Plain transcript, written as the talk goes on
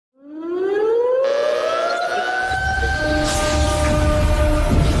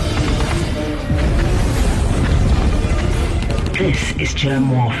This is Germ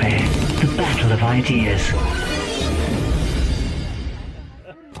Warfare, the battle of ideas.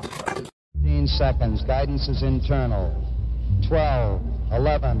 15 seconds. Guidance is internal. 12,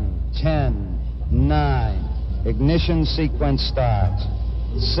 11, 10, 9. Ignition sequence starts.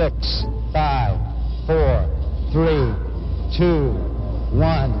 6, 5, 4, 3, 2,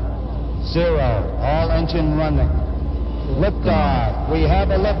 1, 0. All engine running. Liftoff. We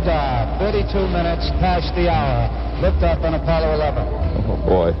have a liftoff. 32 minutes past the hour. Liftoff on Apollo 11. Oh,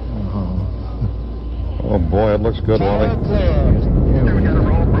 boy. Oh, boy, it looks good, Tower Wally. clear. Yeah, we got a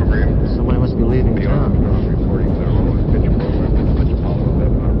roll program. Somebody must be leaving town. Reporting to the roll pitch program. Pitch Apollo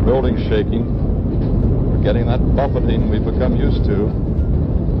 11. Building shaking. We're getting that buffeting we've become used to.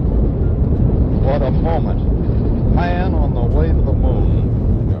 What a moment. Man on the way to the moon.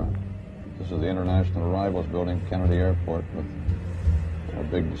 This is the International Arrivals Building, Kennedy Airport, with a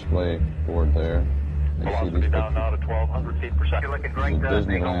big display board there. Velocity down now to 1,200 feet per second. You're looking great,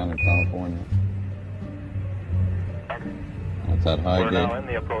 Disneyland in California. That's that high We're gate. now in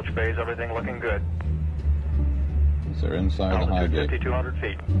the approach phase. Everything looking good. They're inside the high Altitude gate. 5,200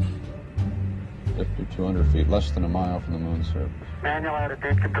 feet. 5,200 feet, less than a mile from the moon's surface. Manual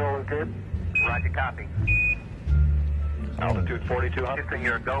attitude control is good. Roger, copy. Altitude 4,200. Houston,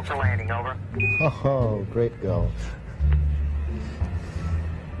 you're a go for landing, over. Oh, great go.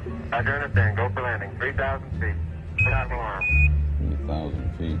 Roger, understand. Go for landing. 3,000 feet. Stop alarm.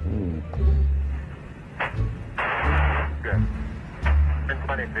 3,000 feet. Ooh. Good. In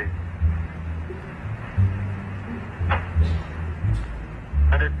 20 feet.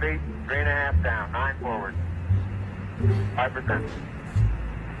 100 feet, 3.5 down, 9 forward. 5%.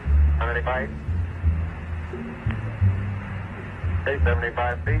 How many bites? Okay,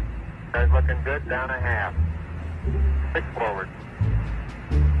 75 feet. Guys looking good, down a half. 6 forward.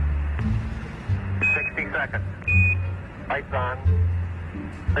 60 seconds. Lights on.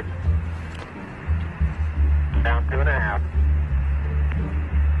 6. Down 2.5.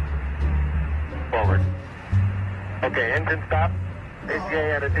 Forward. Okay, engine stop.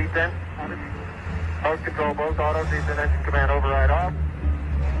 ACA at a descent. Post control, both autos, descent engine command override off.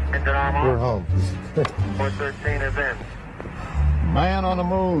 Engine arm off. We're home. 413 is in. Man on the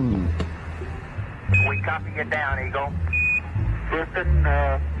moon. We copy you down, Eagle. Houston,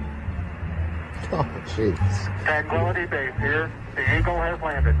 Oh, jeez. Tranquility Base here. The Eagle has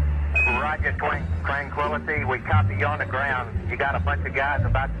landed. Roger, Tranquility. We copy you on the ground. You got a bunch of guys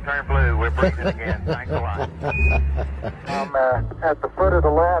about to turn blue. We're breathing again. Thanks a lot. I'm at the foot of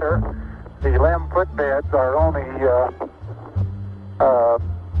the ladder. The LEM footbeds are only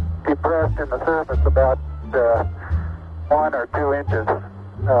depressed in the surface about 1 or 2 inches.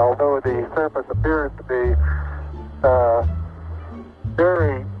 Although the surface appears to be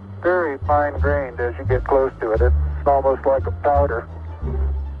very, very fine-grained as you get close to it. It's almost like a powder.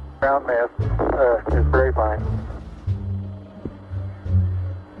 Ground mass is very fine.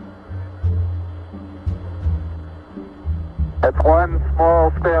 That's one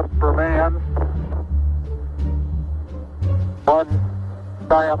small step for man, one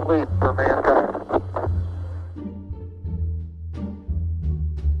giant leap for mankind.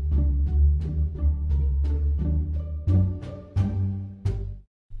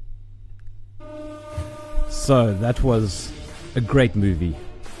 So that was a great movie.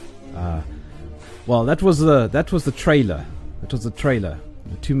 Well, that was the trailer. That was the trailer.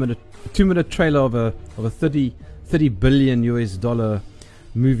 A 2-minute trailer of a 30 billion US dollar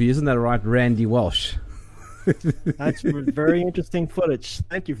movie. Isn't that right, Randy Welsh? That's very interesting footage.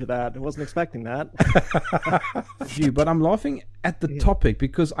 Thank you for that. I wasn't expecting that. But I'm laughing at the topic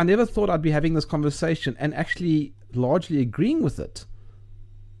because I never thought I'd be having this conversation and actually largely agreeing with it.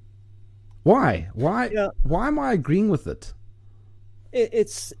 Why? Why am I agreeing with it?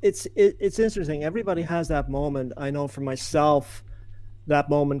 It's interesting. Everybody has that moment. I know for myself, that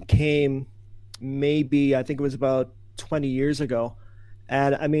moment came maybe, I think it was about 20 years ago.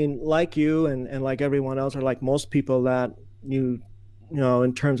 And I mean, like you and like everyone else, or like most people that you know,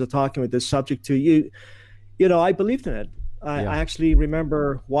 in terms of talking with this subject to you know, I believed in it. I actually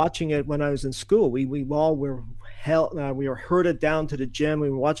remember watching it when I was in school. We all were we were herded down to the gym. We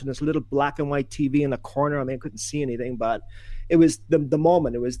were watching this little black and white TV in the corner. I mean, I couldn't see anything, but it was the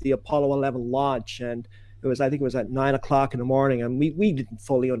moment. It was the Apollo 11 launch, and I think it was at 9 o'clock in the morning, and we didn't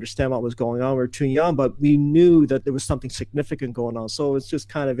fully understand what was going on. We were too young, but we knew that there was something significant going on. So it's just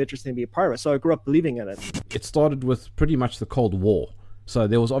kind of interesting to be a part of it. So I grew up believing in it. It started with pretty much the Cold War. So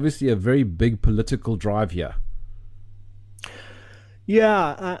there was obviously a very big political drive here.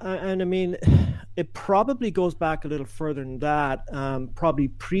 Yeah, and I mean, it probably goes back a little further than that.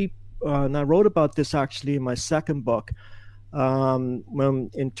 Probably and I wrote about this actually in my second book. when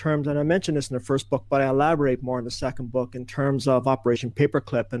in terms, and I mentioned this in the first book, but I elaborate more in the second book in terms of Operation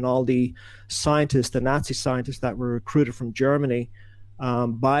Paperclip and all the scientists, the Nazi scientists that were recruited from Germany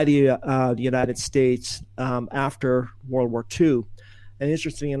by the United States after World War II. And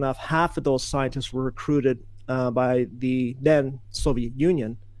interestingly enough, half of those scientists were recruited by the then Soviet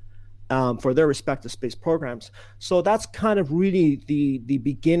Union for their respective space programs. So that's kind of really the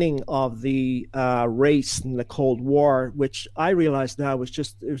beginning of the race in the Cold War, which I realize now was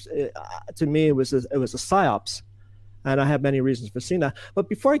just, to me, it was a psyops. And I have many reasons for seeing that. But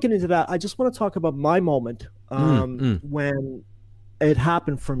before I get into that, I just want to talk about my moment when it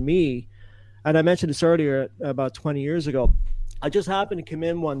happened for me. And I mentioned this earlier, about 20 years ago. I just happened to come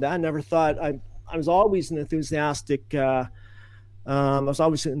in one day. I never thought, I was always an enthusiastic about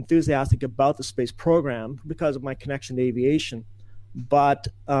the space program because of my connection to aviation. But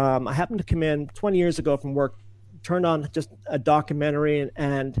I happened to come in 20 years ago from work, turned on just a documentary,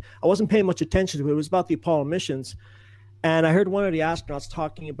 and I wasn't paying much attention to it. It was about the Apollo missions. And I heard one of the astronauts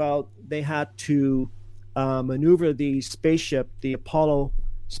talking about they had to maneuver the spaceship, the Apollo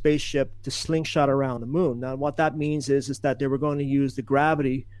spaceship, to slingshot around the moon. Now, what that means is that they were going to use the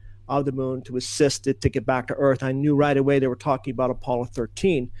gravity of the moon to assist it to get back to Earth. I knew right away they were talking about Apollo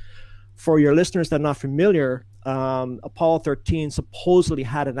 13. For your listeners that are not familiar, Apollo 13 supposedly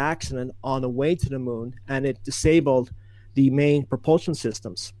had an accident on the way to the moon, and it disabled the main propulsion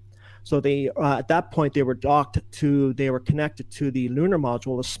systems. So they, at that point, they were connected to the lunar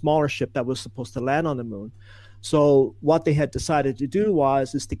module, a smaller ship that was supposed to land on the moon. So what they had decided to do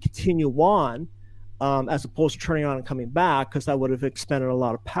is to continue on, as opposed to turning on and coming back, because that would have expended a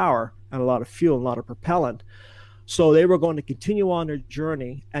lot of power and a lot of fuel and a lot of propellant. So they were going to continue on their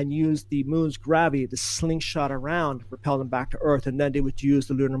journey and use the moon's gravity to slingshot around to propel them back to Earth, and then they would use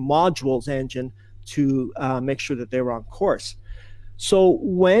the lunar module's engine to make sure that they were on course. So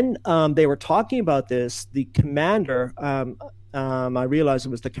when they were talking about this, the commander, I realized it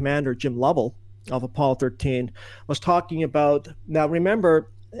was the commander, Jim Lovell, of Apollo 13, was talking about, now remember,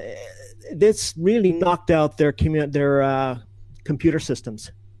 this really knocked out their computer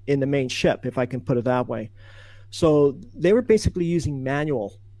systems in the main ship, if I can put it that way. So they were basically using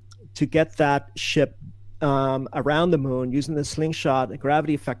manual to get that ship around the moon, using the slingshot, the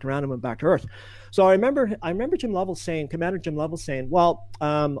gravity effect around the moon back to Earth. So I remember Jim Lovell saying, Commander Jim Lovell saying, well,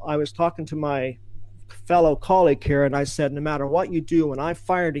 I was talking to my fellow colleague here, and I said, no matter what you do, when I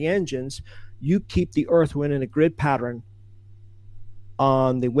fire the engines, you keep the Earth within a grid pattern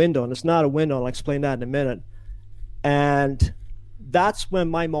on the window. And it's not a window, I'll explain that in a minute. And that's when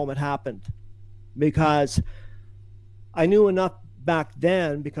my moment happened, because I knew enough back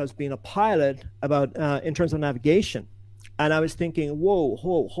then, because being a pilot, about in terms of navigation. And I was thinking, whoa,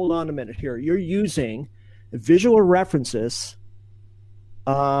 hold on a minute here. You're using visual references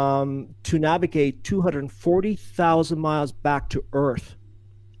to navigate 240,000 miles back to Earth.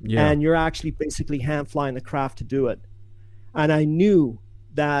 Yeah. And you're actually basically hand flying the craft to do it. And I knew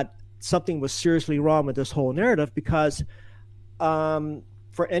that something was seriously wrong with this whole narrative, because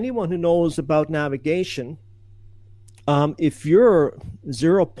for anyone who knows about navigation, if you're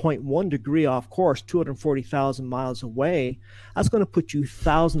 0.1 degree off course, 240,000 miles away, that's going to put you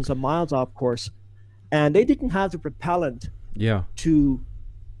thousands of miles off course. And they didn't have the propellant to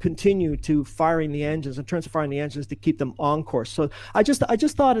continue to firing the engines, in terms of firing the engines, to keep them on course. So I just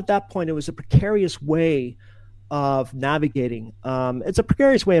thought at that point it was a precarious way of navigating. It's a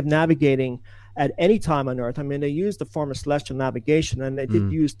precarious way of navigating at any time on Earth. I mean, they used the form of celestial navigation, and they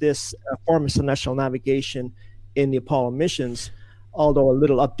did use this form of celestial navigation in the Apollo missions, although a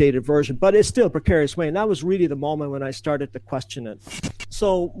little updated version, but it's still a precarious way. And that was really the moment when I started to question it.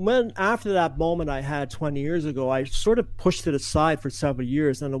 So after that moment I had 20 years ago, I sort of pushed it aside for several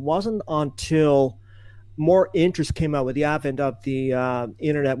years. And it wasn't until more interest came out with the advent of the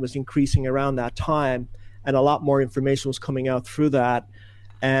internet was increasing around that time, and a lot more information was coming out through that.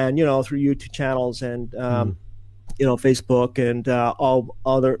 And, through YouTube channels and, Facebook and all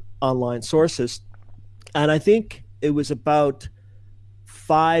other online sources. And I think it was about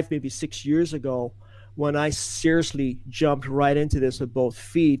 5, maybe 6 years ago when I seriously jumped right into this with both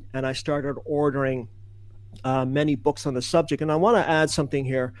feet, and I started ordering many books on the subject. And I want to add something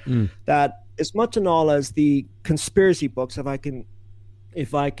here, that as much and all as the conspiracy books, if I can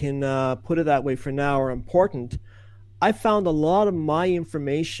put it that way for now, are important, I found a lot of my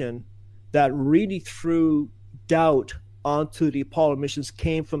information that really threw doubt onto the Apollo missions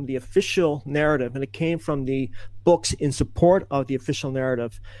came from the official narrative, and it came from the books in support of the official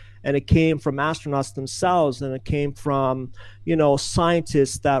narrative, and it came from astronauts themselves, and it came from, you know,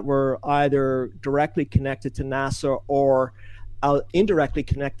 scientists that were either directly connected to NASA or indirectly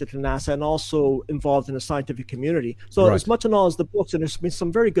connected to NASA, and also involved in the scientific community. So Right. as much and all as the books, and there's been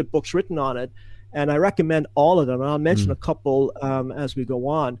some very good books written on it, and I recommend all of them. And I'll mention a couple as we go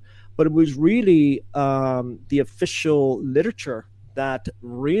on. But it was really the official literature that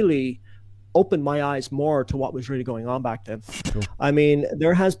really opened my eyes more to what was really going on back then. I mean,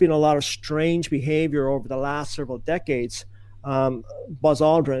 there has been a lot of strange behavior over the last several decades. Buzz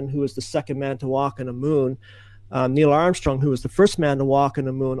Aldrin, who was the second man to walk on the moon, Neil Armstrong, who was the first man to walk on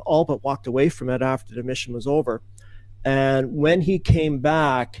the moon, all but walked away from it after the mission was over. And when he came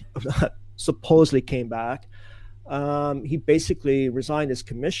back, supposedly came back, he basically resigned his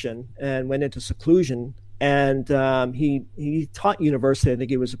commission and went into seclusion. And he taught university. I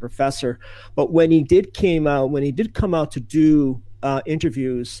think he was a professor. But when he did come out to do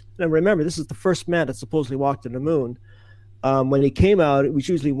interviews, and remember, this is the first man that supposedly walked on the moon. When he came out, it was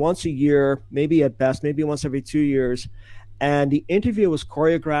usually once a year, maybe at best, maybe once every 2 years. And the interview was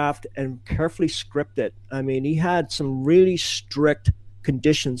choreographed and carefully scripted. I mean, he had some really strict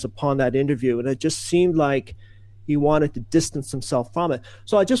conditions upon that interview, and it just seemed like he wanted to distance himself from it.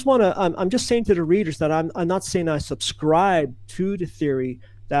 So I just want to, I'm just saying to the readers that I'm not saying I subscribe to the theory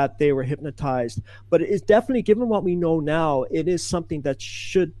that they were hypnotized, but it's definitely, given what we know now, it is something that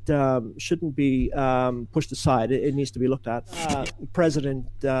shouldn't be pushed aside. It needs to be looked at. President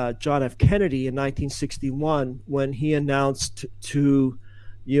John F. Kennedy in 1961, when he announced to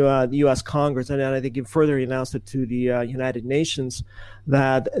the U.S. Congress, and then I think he further announced it to the United Nations,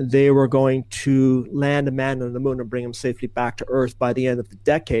 that they were going to land a man on the moon and bring him safely back to Earth by the end of the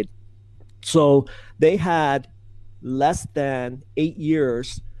decade. So they had less than 8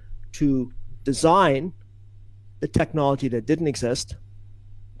 years to design the technology that didn't exist.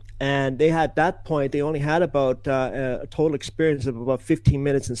 And they had, at that point, they only had about a total experience of about 15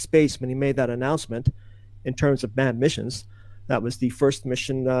 minutes in space when he made that announcement in terms of manned missions. That was the first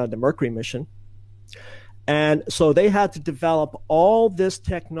mission, the Mercury mission. And so they had to develop all this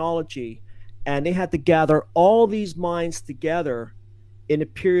technology, and they had to gather all these minds together in a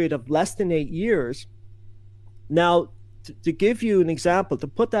period of less than 8 years. Now, to give you an example, to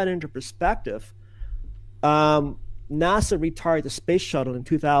put that into perspective, NASA retired the space shuttle in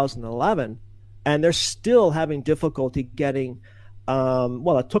 2011, and they're still having difficulty getting,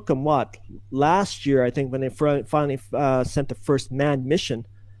 well, it took them, last year, I think, when they finally sent the first manned mission.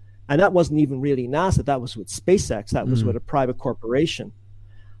 And that wasn't even really NASA. That was with SpaceX. That was with a private corporation.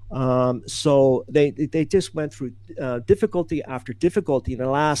 So they just went through difficulty after difficulty in the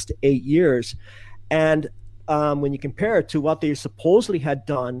last 8 years. And when you compare it to what they supposedly had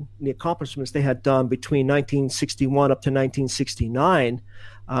done, the accomplishments they had done between 1961 up to 1969,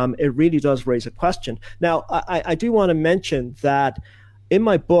 it really does raise a question. Now, I do want to mention that in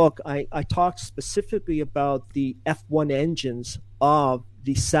my book, I talked specifically about the F1 engines of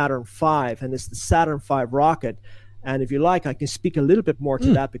the Saturn V, and it's the Saturn V rocket. And if you like, I can speak a little bit more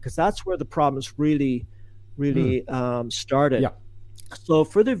to that, because that's where the problems really started. Yeah. So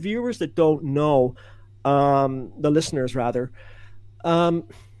for the viewers that don't know, the listeners rather, the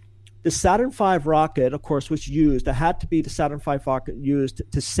Saturn V rocket, of course, was used. It had to be the Saturn V rocket used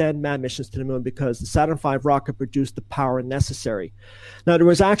to send manned missions to the moon, because the Saturn V rocket produced the power necessary. Now, there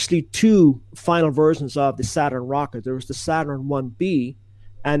was actually two final versions of the Saturn rocket. There was the Saturn 1B,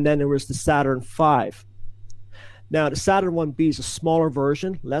 and then there was the Saturn V. Now, the Saturn 1B is a smaller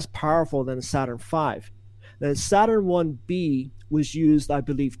version, less powerful than the Saturn V. Now, the Saturn 1B was used, I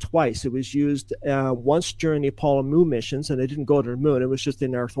believe, twice. It was used once during the Apollo moon missions, and it didn't go to the moon. It was just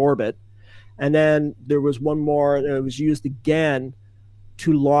in Earth orbit. And then there was one more, and it was used again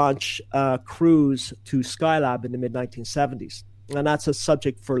to launch crews to Skylab in the mid-1970s. And that's a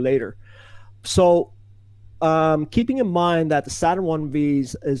subject for later. So keeping in mind that the Saturn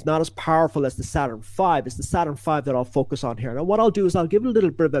 1V is not as powerful as the Saturn V, it's the Saturn V that I'll focus on here. Now, what I'll do is I'll give a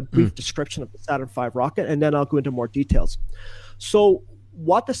little bit of a brief description of the Saturn V rocket, and then I'll go into more details. So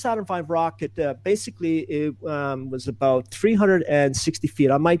what the Saturn V rocket, basically it was about 360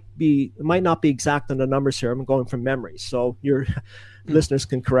 feet. It might not be exact on the numbers here. I'm going from memory, so your listeners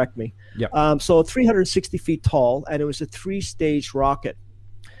can correct me. Yeah. So 360 feet tall, and it was a 3-stage rocket.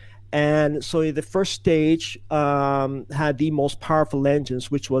 And so the first stage had the most powerful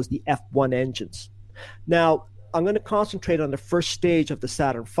engines, which was the F1 engines. Now, I'm going to concentrate on the first stage of the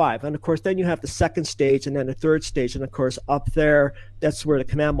Saturn V. And, of course, then you have the second stage and then the third stage. And, of course, up there, that's where the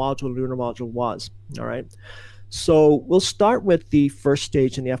command module, lunar module was. All right. So we'll start with the first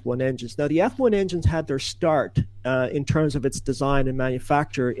stage in the F1 engines. Now, the F1 engines had their start in terms of its design and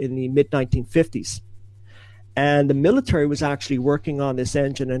manufacture in the mid-1950s. And the military was actually working on this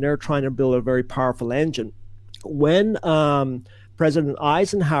engine, and they're trying to build a very powerful engine. When President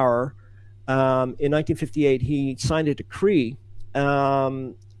Eisenhower, in 1958, he signed a decree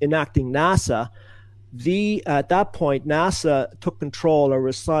enacting NASA. At that point, NASA took control, or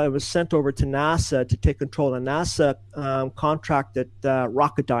was sent over to NASA to take control, and NASA contracted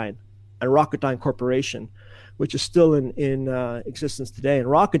Rocketdyne and Rocketdyne Corporation, which is still in existence today. And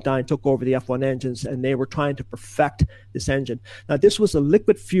Rocketdyne took over the F1 engines, and they were trying to perfect this engine. Now, this was a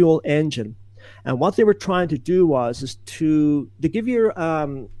liquid fuel engine, and what they were trying to do is to give you,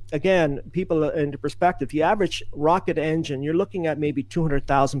 again, people into perspective. The average rocket engine, you're looking at maybe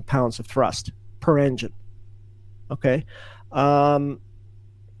 200,000 pounds of thrust per engine. Okay,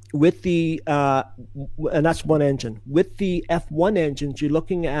 with the and that's one engine. With the F1 engines, you're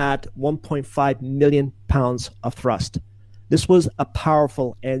looking at 1.5 million pounds of thrust. This was a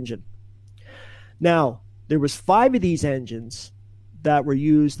powerful engine. Now, there was 5 of these engines that were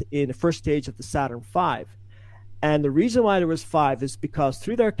used in the first stage of the Saturn V. And the reason why there was 5 is because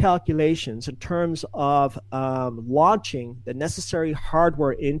through their calculations in terms of launching the necessary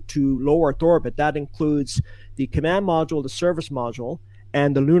hardware into low Earth orbit, that includes the command module, the service module,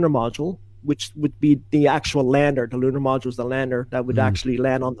 and the lunar module, which would be the actual lander. The lunar module is the lander that would actually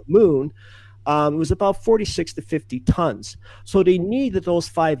land on the moon. It was about 46 to 50 tons. So they needed those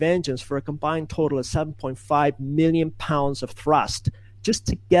 5 engines for a combined total of 7.5 million pounds of thrust just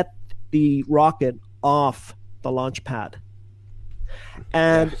to get the rocket off the launch pad.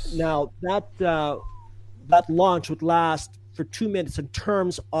 And now that launch would last for 2 minutes in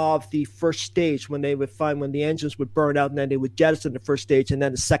terms of the first stage, when they would find when the engines would burn out, and then they would jettison the first stage, and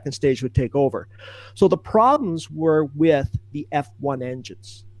then the second stage would take over. So the problems were with the F1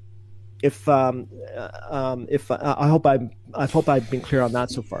 engines. I hope I've been clear on that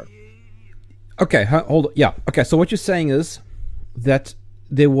so far. Okay, hold on. Yeah. Okay, so what you're saying is that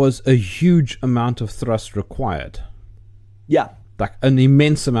there was a huge amount of thrust required. Yeah. Like an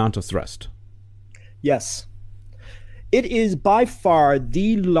immense amount of thrust. Yes. It is by far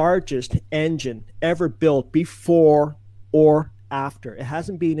the largest engine ever built before or after. It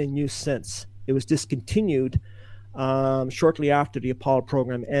hasn't been in use since. It was discontinued shortly after the Apollo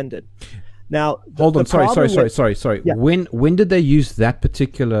program ended. Now, hold on. Sorry. Yeah. When did they use that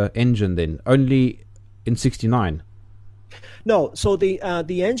particular engine then? Only in '69? No, so the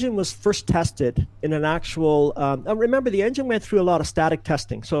engine was first tested in an actual. Remember, the engine went through a lot of static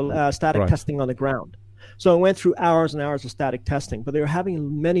testing, testing on the ground. So it went through hours and hours of static testing, but they were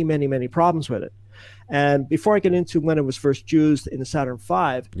having many, many, many problems with it. And before I get into when it was first used in the Saturn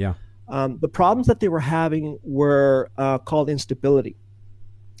V, the problems that they were having were called instability.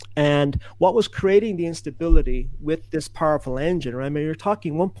 And what was creating the instability with this powerful engine, right? I mean, you're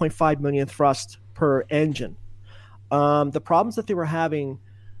talking 1.5 million thrust per engine. The problems that they were having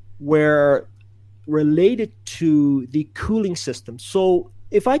were related to the cooling system. So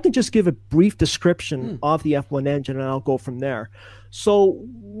if I could just give a brief description of the F1 engine, and I'll go from there. So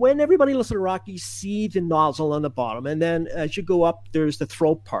when everybody looks at a rocket, you see the nozzle on the bottom, and then as you go up, there's the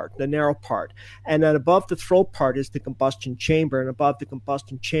throat part, the narrow part, and then above the throat part is the combustion chamber, and above the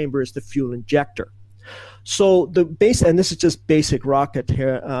combustion chamber is the fuel injector. So the base, and this is just basic rocket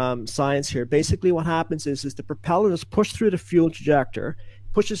here, science here. Basically, what happens is the propeller is pushed through the fuel injector,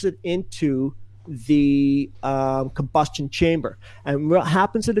 pushes it into the combustion chamber, and what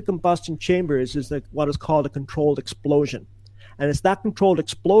happens in the combustion chamber is like what is called a controlled explosion. And it's that controlled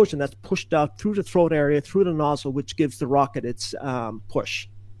explosion that's pushed out through the throat area, through the nozzle, which gives the rocket its push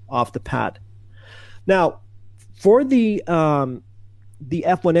off the pad. Now, for the F1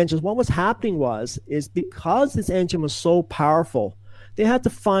 engines, what was happening is because this engine was so powerful, they had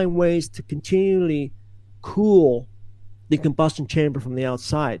to find ways to continually cool the combustion chamber from the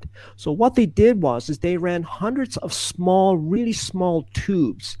outside. So what they did is they ran hundreds of small, really small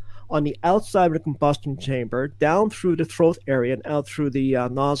tubes on the outside of the combustion chamber, down through the throat area and out through the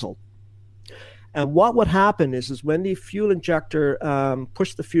nozzle. And what would happen is when the fuel injector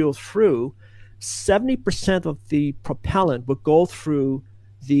pushed the fuel through, 70% of the propellant would go through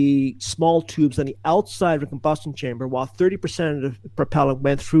the small tubes on the outside of the combustion chamber, while 30% of the propellant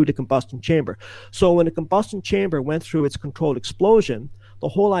went through the combustion chamber. So when the combustion chamber went through its controlled explosion, the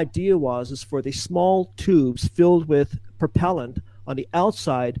whole idea is for the small tubes filled with propellant on the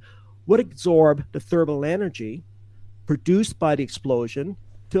outside would absorb the thermal energy produced by the explosion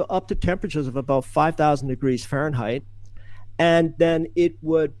to up to temperatures of about 5,000 degrees Fahrenheit, and then it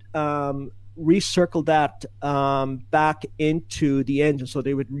would recircle that back into the engine. So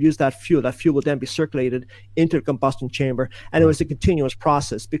they would use that fuel. That fuel would then be circulated into the combustion chamber, and it was a continuous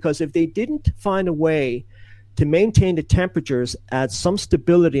process. Because if they didn't find a way to maintain the temperatures at some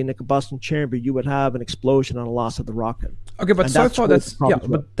stability in the combustion chamber, you would have an explosion and a loss of the rocket. Okay, but And so that's far where that's the problems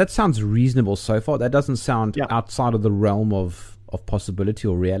were. but that sounds reasonable so far. That doesn't sound Yeah. outside of the realm of possibility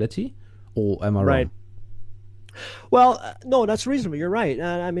or reality. Or am I Right. wrong? Well, no, that's reasonable. You're right.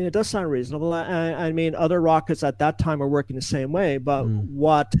 I mean, it does sound reasonable. I mean, other rockets at that time are working the same way. But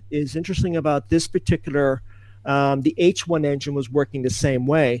what is interesting about this particular, the H1 engine was working the same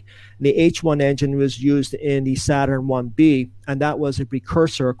way. The H1 engine was used in the Saturn 1B, and that was a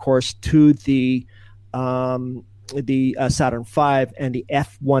precursor, of course, to the Saturn V and the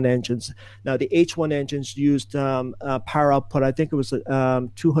F1 engines. Now, the H1 engines used power output, I think it was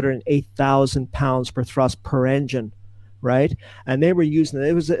 208,000 pounds per thrust per engine, right? And they were using,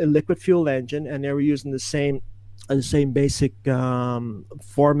 it was a liquid fuel engine, and they were using the same basic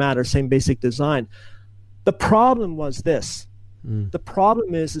format or same basic design. The problem was this. The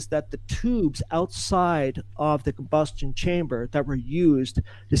problem is that the tubes outside of the combustion chamber that were used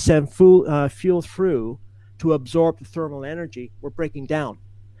to send fuel through to absorb the thermal energy were breaking down,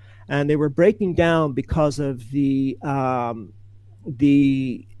 and they were breaking down because of the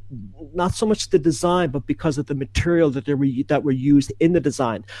not so much the design, but because of the material that were used in the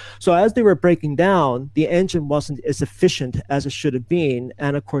design. So as they were breaking down, the engine wasn't as efficient as it should have been,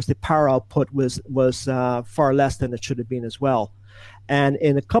 and of course the power output was far less than it should have been as well. And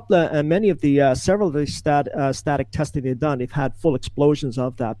in many of the several of the static testing they've done, they've had full explosions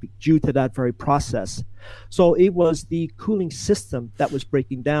of that due to that very process. So it was the cooling system that was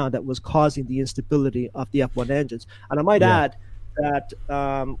breaking down that was causing the instability of the F1 engines. And I might add that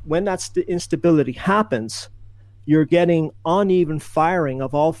when that instability happens, you're getting uneven firing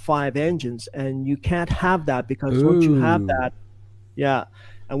of all 5 engines, and you can't have that, because once you have that,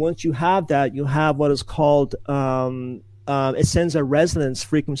 and once you have that, you have what is called it sends a resonance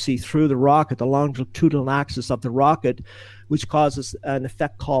frequency through the rocket, the longitudinal axis of the rocket, which causes an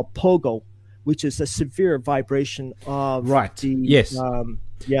effect called pogo, which is a severe vibration of the of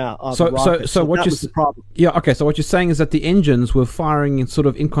the rocket. So what that you was the problem. So what you're saying is that the engines were firing in sort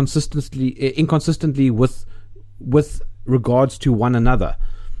of inconsistently with regards to one another.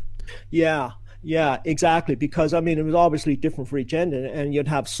 Yeah, exactly. Because, I mean, it was obviously different for each engine, and you'd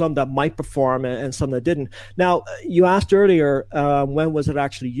have some that might perform and some that didn't. Now, you asked earlier, when was it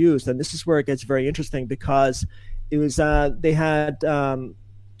actually used? And this is where it gets very interesting, because it was they had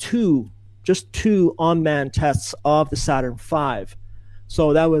just two unmanned tests of the Saturn V.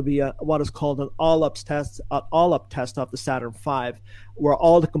 So that would be what is called an all-up test of the Saturn V, where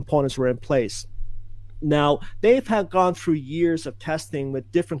all the components were in place. Now, they've gone through years of testing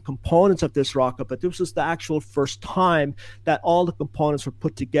with different components of this rocket, but this was the actual first time that all the components were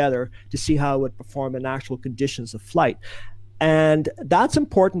put together to see how it would perform in actual conditions of flight. And that's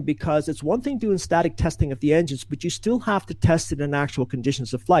important, because it's one thing doing static testing of the engines, but you still have to test it in actual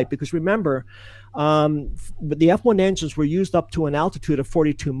conditions of flight. Because remember, the F1 engines were used up to an altitude of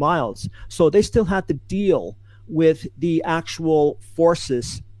 42 miles. So they still had to deal with the actual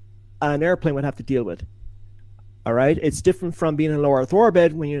forces an airplane would have to deal with. All right, it's different from being in low Earth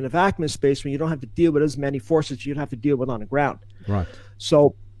orbit, when you're in a vacuum space, when you don't have to deal with as many forces you'd have to deal with on the ground. Right.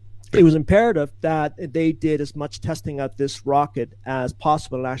 So it was imperative that they did as much testing of this rocket as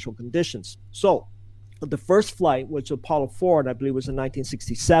possible in actual conditions. So the first flight, which Apollo 4, and I believe was in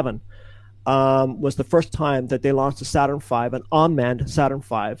 1967, was the first time that they launched the Saturn V, an unmanned Saturn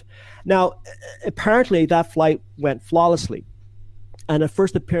V. Now, apparently that flight went flawlessly. And at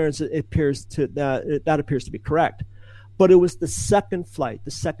first appearance, that appears to be correct. But it was the second flight,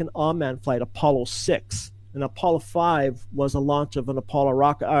 the second unmanned flight, Apollo 6. And Apollo 5 was a launch of an Apollo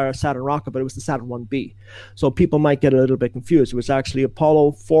rocket, or Saturn rocket, but it was the Saturn 1B. So people might get a little bit confused. It was actually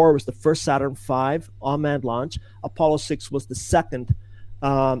Apollo 4 was the first Saturn V unmanned launch. Apollo 6 was the second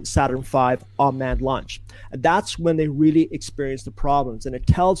Saturn V unmanned launch. And that's when they really experienced the problems. And it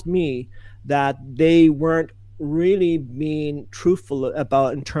tells me that they weren't really being truthful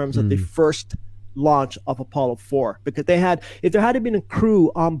about in terms of the first launch of Apollo 4, because if there had been a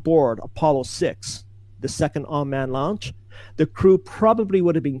crew on board Apollo 6, the second unmanned launch, the crew probably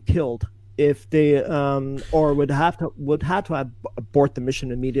would have been killed if they or would have to abort the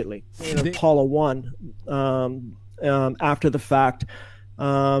mission immediately. Apollo 1, after the fact,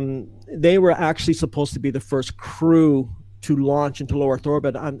 they were actually supposed to be the first crew to launch into low Earth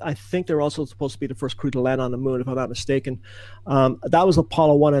orbit. I think they're also supposed to be the first crew to land on the moon, if I'm not mistaken. That was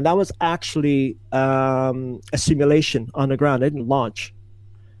Apollo 1, and that was actually a simulation on the ground. They didn't launch.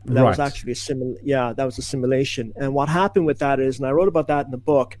 And that was Right. actually that was a simulation. And what happened with that is, and I wrote about that in the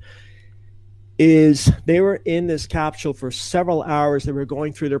book, is they were in this capsule for several hours. They were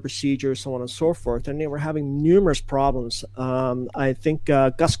going through their procedures, so on and so forth, and they were having numerous problems. I think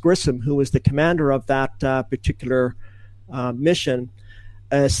Gus Grissom, who was the commander of that particular mission,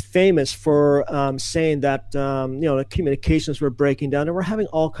 is famous for saying that the communications were breaking down. They were having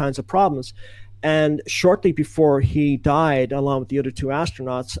all kinds of problems. And shortly before he died, along with the other two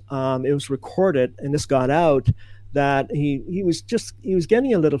astronauts, it was recorded, and this got out, that he was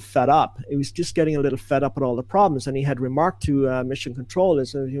getting a little fed up. He was just getting a little fed up with all the problems, and he had remarked to mission control,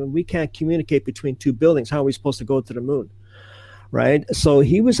 "Is we can't communicate between two buildings. How are we supposed to go to the moon?" Right. So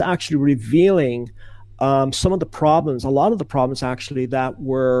he was actually revealing some of the problems, a lot of the problems actually that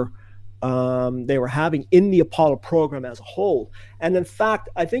were they were having in the Apollo program as a whole. And in fact,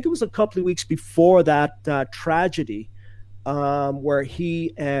 I think it was a couple of weeks before that tragedy, where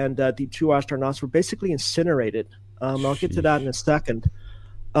he and the two astronauts were basically incinerated. I'll get to that in a second.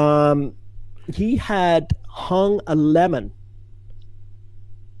 He had hung a lemon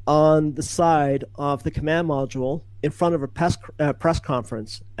on the side of the command module in front of a press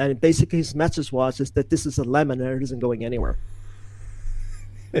conference, and basically his message was that this is a lemon and it isn't going anywhere.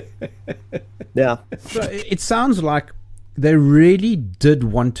 Yeah. So it sounds like they really did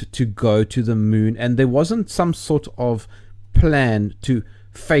want to go to the moon, and there wasn't some sort of plan to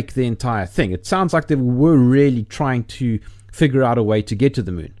fake the entire thing. It sounds like they were really trying to figure out a way to get to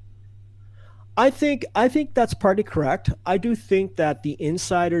the moon. I think that's partly correct. I do think that the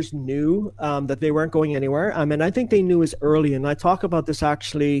insiders knew that they weren't going anywhere. I mean, I think they knew as early, and I talk about this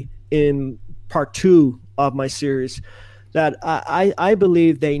actually in part 2 of my series, that I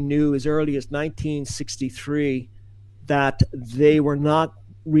believe they knew as early as 1963 that they were not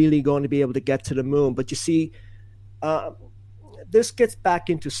really going to be able to get to the moon. But you see, this gets back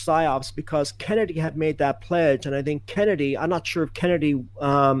into PSYOPs because Kennedy had made that pledge, and I think Kennedy, I'm not sure if Kennedy,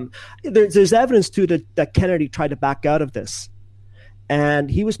 there's evidence too that Kennedy tried to back out of this. And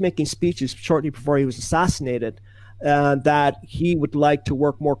he was making speeches shortly before he was assassinated that he would like to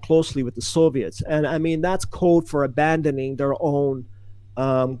work more closely with the Soviets. And I mean, that's code for abandoning their own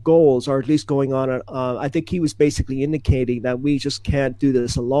goals, or at least going on. I think he was basically indicating that we just can't do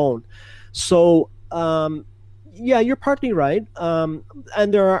this alone. So, yeah, you're partly right.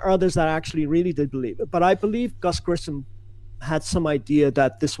 And there are others that actually really did believe it. But I believe Gus Grissom had some idea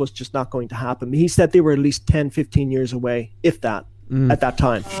that this was just not going to happen. He said they were at least 10, 15 years away, if that, at that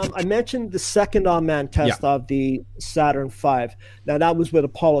time. I mentioned the second unmanned test of the Saturn V. Now, that was with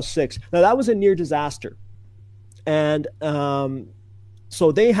Apollo 6. Now, that was a near disaster. And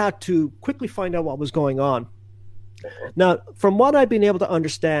so they had to quickly find out what was going on. Now, from what I've been able to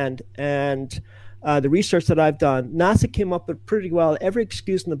understand, and the research that I've done, NASA came up with pretty well every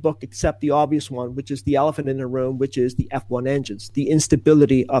excuse in the book except the obvious one, which is the elephant in the room, which is the F1 engines, the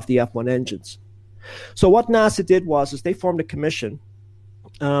instability of the F1 engines. So what NASA did was they formed a commission,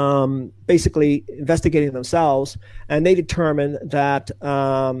 basically investigating themselves, and they determined that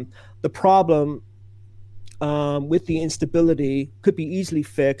the problem with the instability could be easily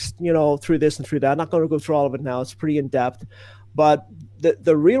fixed, through this and through that. I'm not going to go through all of it now. It's pretty in-depth. But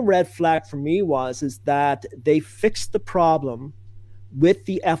the real red flag for me is that they fixed the problem with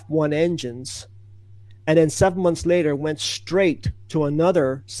the F1 engines, and then 7 months later went straight to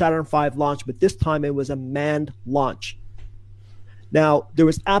another Saturn V launch, but this time it was a manned launch. Now, there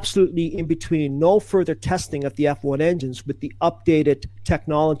was absolutely in between no further testing of the F1 engines with the updated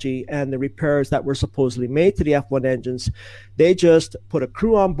technology and the repairs that were supposedly made to the F1 engines. They just put a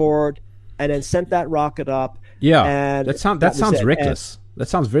crew on board and then sent that rocket up. Yeah, and that sounds reckless. That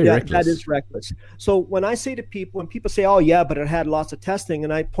sounds very reckless. That is reckless. So when I say to people, when people say, "Oh yeah, but it had lots of testing,"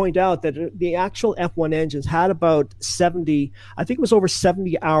 and I point out that the actual F1 engines had about 70, I think it was over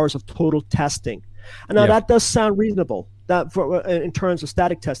 70 hours of total testing. And now that does sound reasonable. That in terms of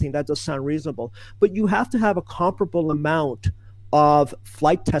static testing, that does sound reasonable. But you have to have a comparable amount of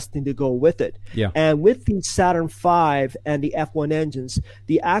flight testing to go with it. Yeah. And with the Saturn V and the F1 engines,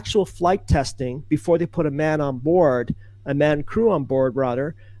 the actual flight testing before they put a manned crew on board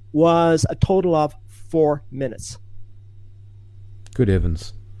rather, was a total of 4 minutes. Good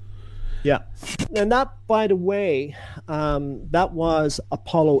heavens. Yeah. And that, by the way, that was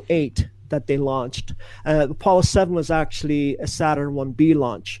Apollo 8 that they launched. Apollo 7 was actually a Saturn 1B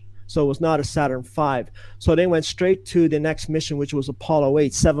launch. So it was not a Saturn V. So they went straight to the next mission, which was Apollo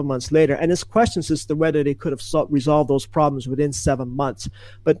 8, 7 months later. And there's questions as to whether they could have resolved those problems within 7 months.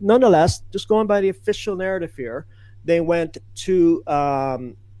 But nonetheless, just going by the official narrative here, they went to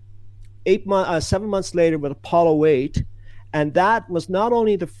 7 months later with Apollo 8. And that was not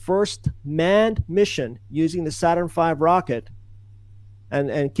only the first manned mission using the Saturn V rocket,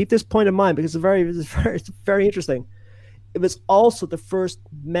 and keep this point in mind because it's very interesting. It was also the first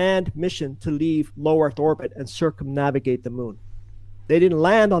manned mission to leave low Earth orbit and circumnavigate the moon. They didn't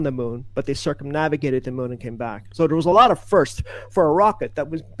land on the moon, but they circumnavigated the moon and came back. So there was a lot of firsts for a rocket that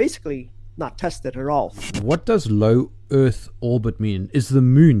was basically not tested at all. What does low Earth orbit mean? Is the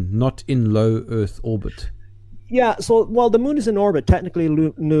moon not in low Earth orbit? Yeah, so, well, the moon is in orbit. Technically,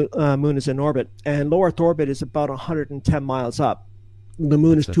 moon is in orbit. And low Earth orbit is about 110 miles up. The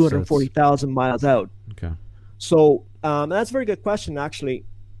moon is 240,000 miles out. Okay. So that's a very good question, actually.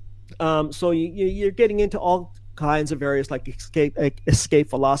 So you're getting into all kinds of areas like escape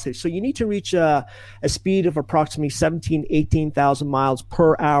velocity. So you need to reach a speed of approximately 18,000 miles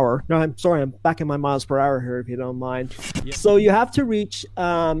per hour. No, I'm sorry, I'm back in my miles per hour here, if you don't mind. Yeah. So you have to reach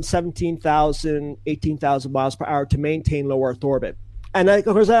 18,000 miles per hour to maintain low Earth orbit. And of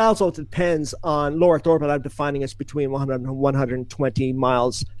course, that also depends on low Earth orbit. I'm defining as between 100 and 120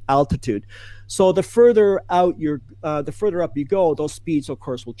 miles altitude. So the further up you go, those speeds, of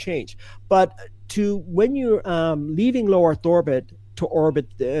course, will change. But when you're leaving low Earth orbit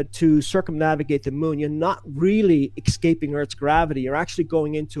to circumnavigate the moon, you're not really escaping Earth's gravity. You're actually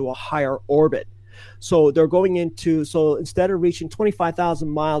going into a higher orbit. So they're going into, so instead of reaching 25,000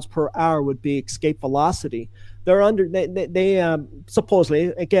 miles per hour would be escape velocity. They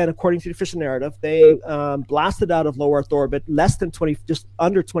supposedly, again, according to the official narrative, they blasted out of low Earth orbit just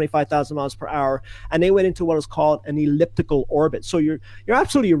under 25,000 miles per hour, and they went into what is called an elliptical orbit. So you're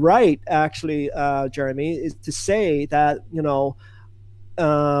absolutely right, actually, Jeremy, is to say that,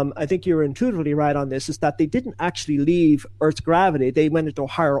 I think you're intuitively right on this, is that they didn't actually leave Earth's gravity. They went into a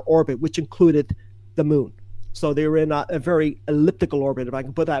higher orbit, which included the moon. So they were in a very elliptical orbit, if I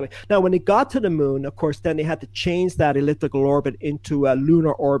can put it that way. Now, when they got to the moon, of course, then they had to change that elliptical orbit into a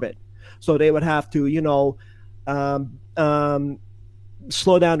lunar orbit. So they would have to,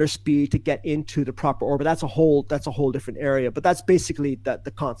 slow down their speed to get into the proper orbit. That's a whole different area. But that's basically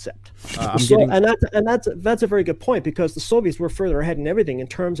the concept. That's a very good point, because the Soviets were further ahead in everything in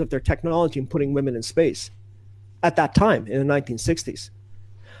terms of their technology and putting women in space at that time in the 1960s.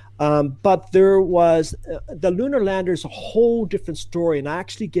 But there was the lunar lander is a whole different story, and I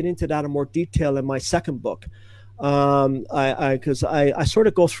actually get into that in more detail in my second book. Because I sort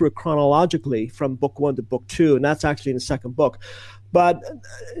of go through it chronologically from book 1 to book 2, and that's actually in the second book. But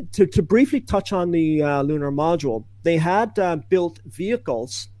to briefly touch on the lunar module, they had built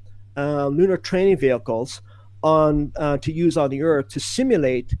vehicles, lunar training vehicles, to use on the Earth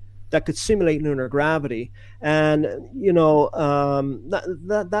that could simulate lunar gravity. And,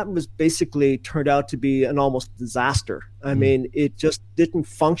 that was basically turned out to be an almost disaster. I mean, it just didn't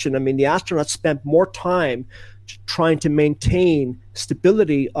function. I mean, the astronauts spent more time trying to maintain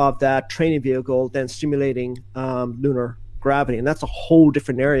stability of that training vehicle than simulating lunar gravity. And that's a whole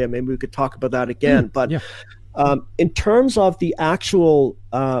different area. Maybe we could talk about that again. But in terms of the actual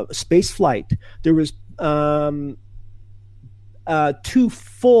space flight, there was 2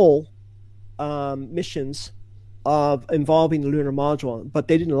 full missions involving the lunar module, but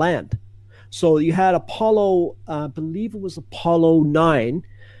they didn't land. So you had Apollo, I believe it was Apollo 9.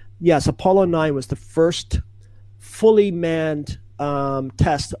 Yes, Apollo 9 was the first fully manned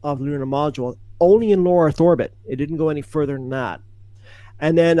test of the lunar module, only in low Earth orbit. It didn't go any further than that.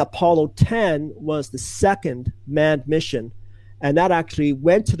 And then Apollo 10 was the second manned mission, and that actually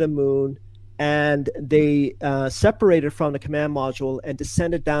went to the moon, and they separated from the command module and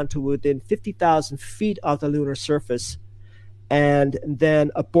descended down to within 50,000 feet of the lunar surface, and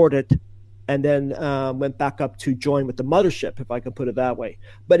then aborted, and then went back up to join with the mothership, if I can put it that way.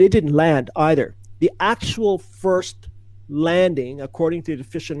 But it didn't land either. The actual first landing, according to the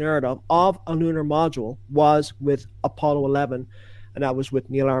official narrative, of a lunar module was with Apollo 11, and that was with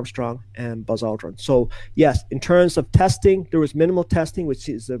Neil Armstrong and Buzz Aldrin. So yes, in terms of testing, there was minimal testing, which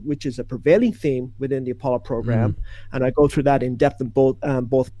is a prevailing theme within the Apollo program, and I go through that in depth in both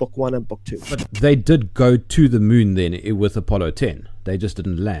book 1 and book 2. But they did go to the moon then with Apollo 10. They just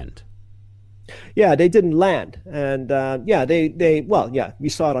didn't land. Yeah, they didn't land, and we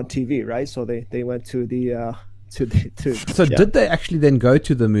saw it on TV, right? So they went to the Did they actually then go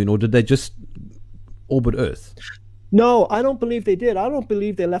to the moon, or did they just orbit Earth? No, I don't believe they did. I don't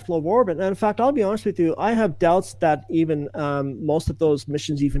believe they left low orbit. And in fact, I'll be honest with you, I have doubts that even most of those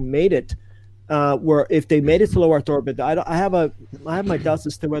missions even made it. Where if they made it to low Earth orbit, I have my doubts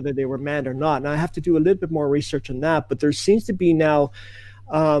as to whether they were manned or not. And I have to do a little bit more research on that. But there seems to be now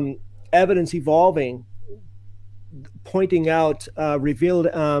evidence evolving, pointing out, revealed,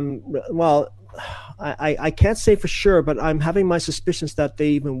 I can't say for sure, but I'm having my suspicions that they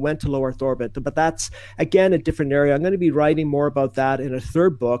even went to low Earth orbit. But that's, again, a different area. I'm going to be writing more about that in a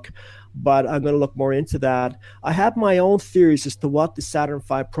third book, but I'm going to look more into that. I have my own theories as to what the Saturn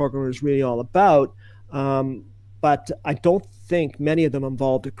V program is really all about, but I don't think many of them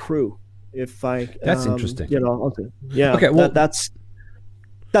involved a crew. That's interesting. Yeah. Okay. Well, that's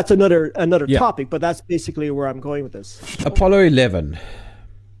another topic, but that's basically where I'm going with this. Apollo 11.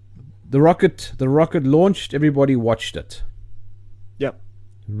 The rocket launched. Everybody watched it. Yep.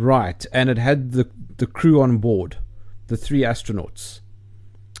 Right, and it had the crew on board, the 3 astronauts.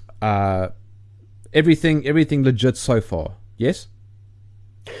 Everything legit so far. Yes.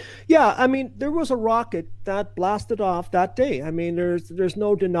 Yeah, I mean, there was a rocket that blasted off that day. I mean, there's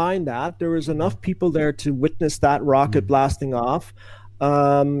no denying that. There was enough people there to witness that rocket blasting off.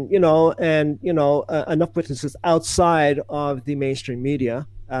 Enough witnesses outside of the mainstream media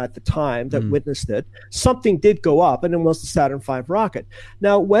at the time that witnessed it. Something did go up, and it was the Saturn V rocket.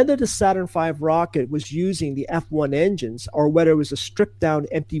 Now, whether the Saturn V rocket was using the F1 engines or whether it was a stripped-down,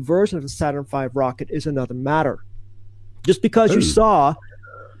 empty version of the Saturn V rocket is another matter. Just because you saw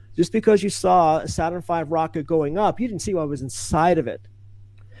a Saturn V rocket going up, you didn't see what was inside of it.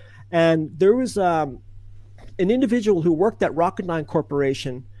 And there was an individual who worked at Rocketdyne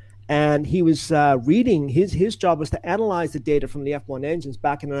Corporation, and he was reading, his job was to analyze the data from the F1 engines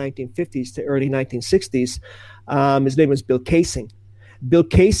back in the 1950s to early 1960s. His name was Bill Kaysing. Bill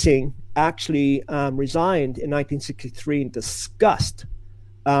Kaysing actually resigned in 1963 in disgust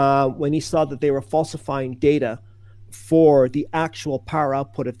when he saw that they were falsifying data for the actual power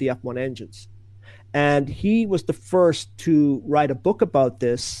output of the F1 engines. And he was the first to write a book about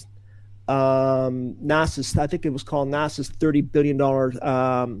this. I think it was called NASA's $30 billion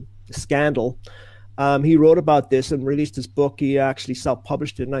scandal. He wrote about this and released his book. He actually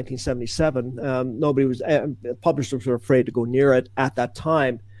self-published it in 1977. Publishers were afraid to go near it at that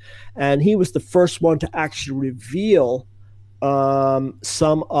time. And he was the first one to actually reveal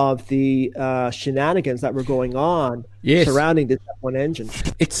some of the shenanigans that were going on surrounding this F1 engine.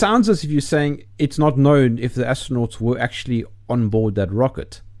 It sounds as if you're saying it's not known if the astronauts were actually on board that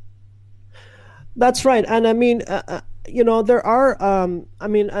rocket. That's right. And I mean, there are, and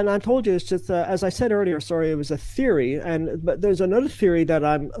I told you, it's just, as I said earlier, it was a theory. But there's another theory that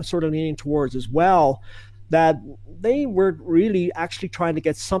I'm sort of leaning towards as well, that they were really actually trying to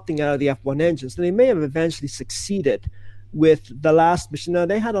get something out of the F1 engines. And they may have eventually succeeded with the last mission. Now,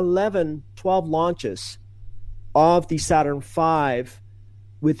 they had 12 launches of the Saturn V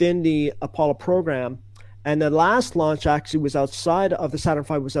within the Apollo program. And the last launch actually was outside of the Saturn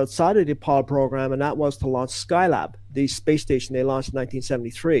V, was outside of the Apollo program, and that was to launch Skylab, the space station they launched in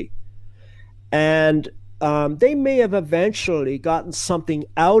 1973. And they may have eventually gotten something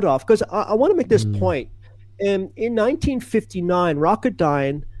out of, because I want to make this point. In 1959,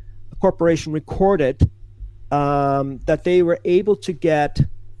 Rocketdyne Corporation recorded that they were able to get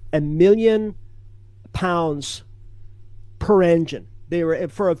 1 million pounds per engine. They were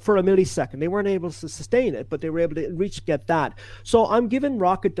for a millisecond. They weren't able to sustain it, but they were able to get that. So I'm giving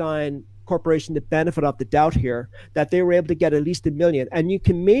Rocketdyne Corporation the benefit of the doubt here that they were able to get at least 1 million. And you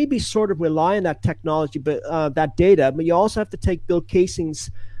can maybe sort of rely on that technology, but that data. But you also have to take Bill Kaysing's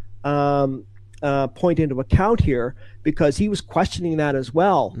point into account here, because he was questioning that as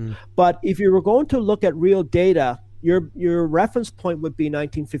well. But if you were going to look at real data, your reference point would be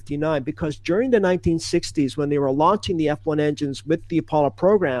 1959, because during the 1960s, when they were launching the F1 engines with the Apollo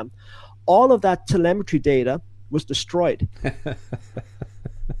program, all of that telemetry data was destroyed.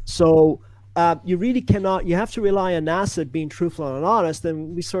 So you really cannot, you have to rely on NASA being truthful and honest,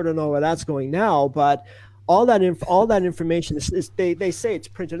 and we sort of know where that's going now. But all that information is they say it's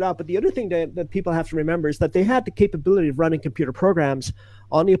printed out. But the other thing that people have to remember is that they had the capability of running computer programs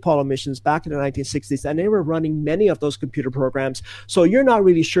on the Apollo missions back in the 1960s, and they were running many of those computer programs. So you're not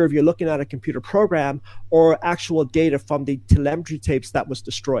really sure if you're looking at a computer program or actual data from the telemetry tapes that was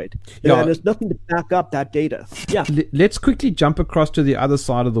destroyed. Yeah. And there's nothing to back up that data. Yeah. Let's quickly jump across to the other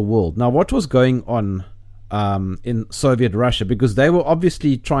side of the world. Now, what was going on in Soviet Russia? Because they were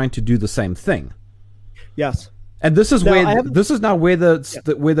obviously trying to do the same thing. Yes. And this is where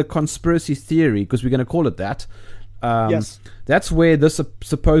the conspiracy theory, because we're going to call it that, yes, that's where this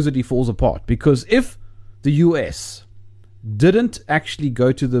supposedly falls apart. Because if the US didn't actually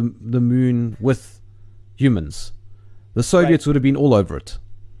go to the moon with humans, the Soviets would have been all over it.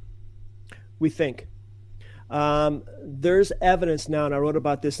 We think. There's evidence now, and I wrote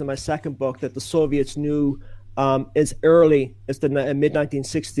about this in my second book, that the Soviets knew as early as the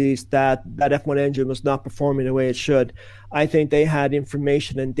mid-1960s that F1 engine was not performing the way it should. I think they had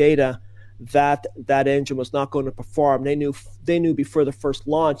information and data that that engine was not going to perform. They knew before the first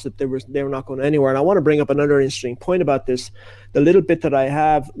launch that they were not going anywhere. And I want to bring up another interesting point about this. The little bit that I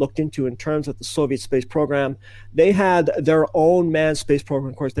have looked into in terms of the Soviet space program, they had their own manned space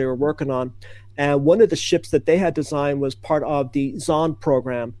program, of course, they were working on. And one of the ships that they had designed was part of the Zond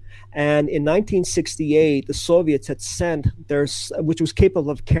program. And in 1968, the Soviets had sent theirs, which was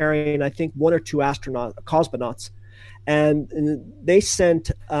capable of carrying, I think, 1 or 2 cosmonauts. And they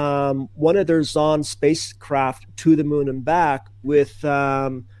sent one of their Zond spacecraft to the moon and back with,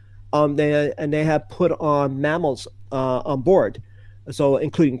 they had put on mammals on board, so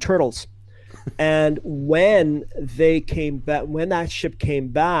including turtles. And when they came back, when that ship came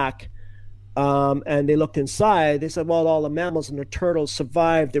back, and they looked inside, they said, well, all the mammals and the turtles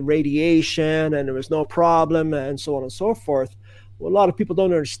survived the radiation and there was no problem and so on and so forth. What a lot of people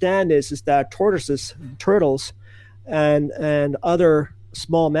don't understand is that turtles and other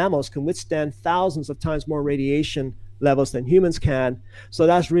small mammals can withstand thousands of times more radiation levels than humans can. So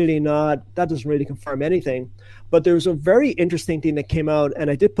that doesn't really confirm anything. But there was a very interesting thing that came out, and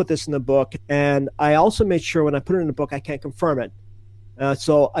I did put this in the book, and I also made sure when I put it in the book, I can't confirm it.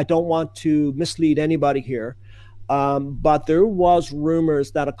 So I don't want to mislead anybody here. But there was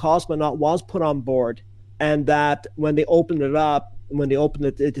rumors that a cosmonaut was put on board, and that when they opened it up,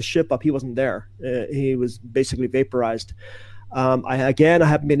 the ship up, he wasn't there. He was basically vaporized. I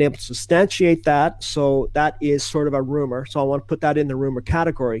haven't been able to substantiate that, so that is sort of a rumor. So I want to put that in the rumor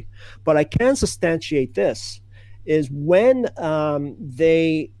category. But I can substantiate this, is when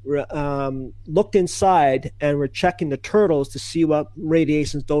they looked inside and were checking the turtles to see what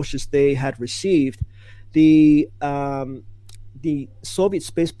radiation doses they had received, the Soviet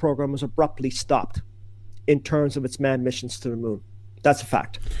space program was abruptly stopped in terms of its manned missions to the moon. That's a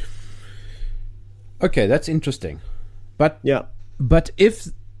fact. Okay, that's interesting. But yeah. But if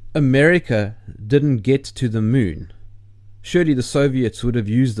America didn't get to the moon, surely the Soviets would have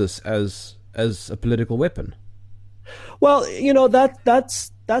used this as a political weapon. Well,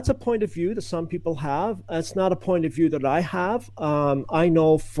 that's a point of view that some people have. It's not a point of view that I have. I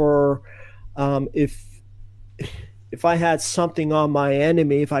know if I had something on my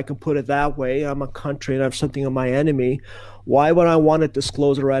enemy, if I can put it that way, I'm a country and I have something on my enemy, why would I want to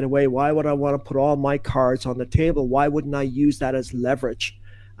disclose it right away? Why would I want to put all my cards on the table? Why wouldn't I use that as leverage?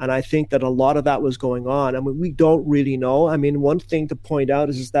 And I think that a lot of that was going on. I mean, we don't really know. I mean, one thing to point out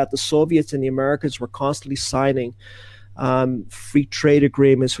is that the Soviets and the Americans were constantly signing free trade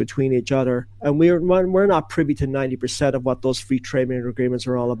agreements between each other. And we're not privy to 90% of what those free trade agreements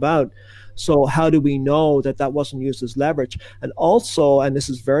are all about. So how do we know that that wasn't used as leverage? And also, and this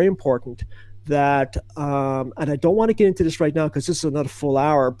is very important, that, and I don't want to get into this right now because this is another full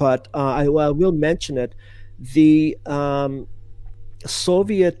hour, but I will mention it. The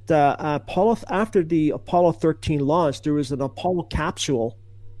Soviet Apollo, after the Apollo 13 launch, there was an Apollo capsule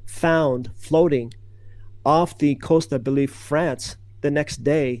found floating off the coast, I believe, France, the next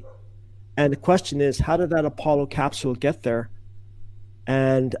day. And the question is, how did that Apollo capsule get there?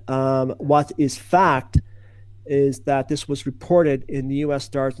 And what is fact is that this was reported in the U.S.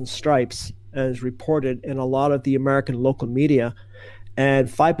 Stars and Stripes and is reported in a lot of the American local media. And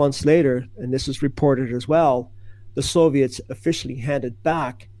 5 months later, and this is reported as well, the Soviets officially handed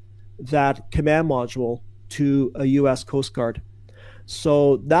back that command module to a U.S. Coast Guard.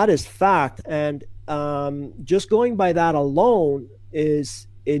 So that is fact. And just going by that alone is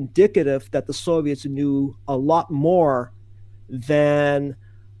indicative that the Soviets knew a lot more than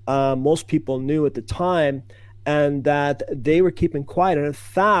most people knew at the time, and that they were keeping quiet. And in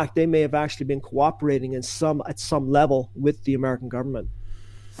fact, they may have actually been cooperating at some level with the American government.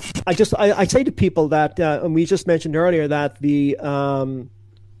 I say to people that, and we just mentioned earlier that the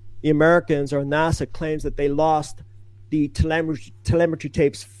Americans, or NASA, claims that they lost the telemetry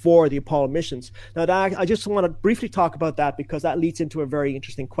tapes for the Apollo missions. Now, I just want to briefly talk about that because that leads into a very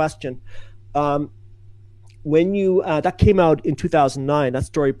interesting question. When that came out in 2009, that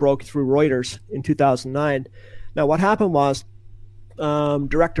story broke through Reuters in 2009. Now, what happened was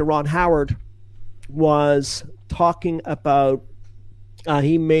director Ron Howard was talking about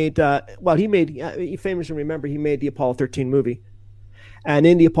he famously, remember, he made the Apollo 13 movie. And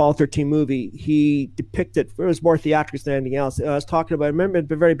in the Apollo 13 movie, he depicted, it was more theatrics than anything else. I remember at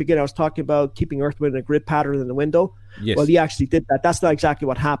the very beginning, I was talking about keeping Earth within a grid pattern in the window. Yes. Well, he actually did that. That's not exactly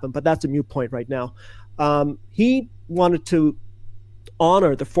what happened, but that's a moot point right now. He wanted to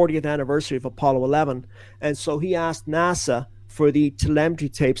honor the 40th anniversary of Apollo 11. And so he asked NASA for the telemetry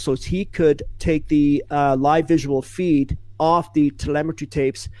tape so he could take the live visual feed off the telemetry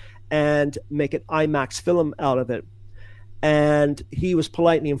tapes and make an IMAX film out of it. and he was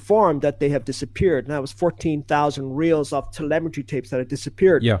politely informed that they have disappeared. And that was 14,000 reels of telemetry tapes that had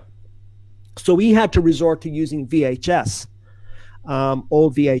disappeared. Yeah. So he had to resort to using VHS,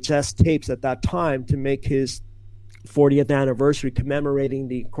 old VHS tapes at that time, to make his 40th anniversary, commemorating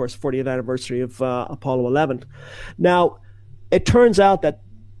the, of course, 40th anniversary of Apollo 11. Now, it turns out that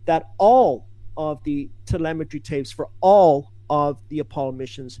all of the telemetry tapes for all of the Apollo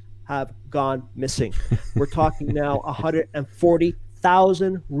missions have gone missing. We're talking now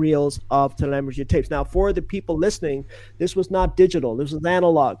 140,000 reels of telemetry tapes. Now, for the people listening, this was not digital. This was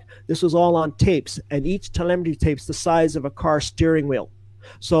analog. This was all on tapes, and each telemetry tape's the size of a car steering wheel.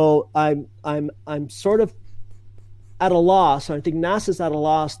 So I'm sort of at a loss. I think NASA's at a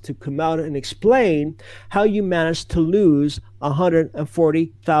loss to come out and explain how you managed to lose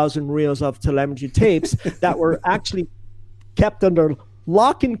 140,000 reels of telemetry tapes that were actually kept under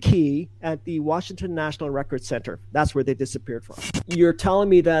lock and key at the Washington National Record Center. That's where they disappeared from. You're telling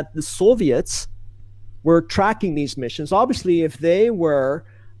me that the Soviets were tracking these missions. Obviously, if they were,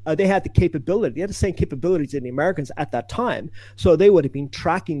 they had the capability, they had the same capabilities as the Americans at that time. So they would have been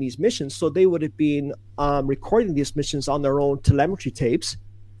tracking these missions. So they would have been recording these missions on their own telemetry tapes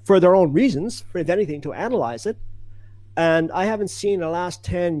for their own reasons, for if anything, to analyze it. And I haven't seen in the last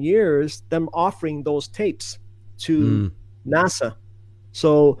 10 years them offering those tapes to NASA.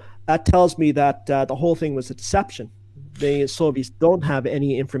 So that tells me that the whole thing was a deception. The Soviets don't have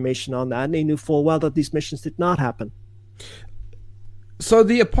any information on that, and they knew full well that these missions did not happen. So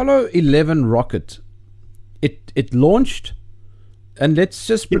the Apollo 11 rocket, it launched, and let's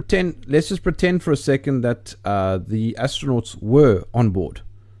just pretend for a second that the astronauts were on board.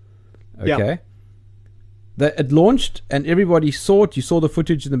 Okay. That it launched, and everybody saw it. You saw the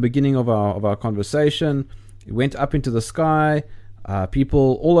footage in the beginning of our conversation. It went up into the sky.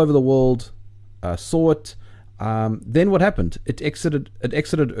 People all over the world saw it. Then what happened? It exited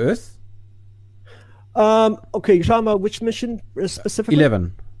Earth. Okay, you're talking about which mission specifically?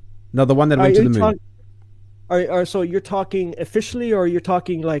 11. No, the one that went to the moon. So you're talking officially, or you're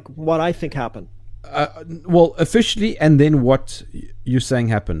talking like what I think happened? Well, officially, and then what you're saying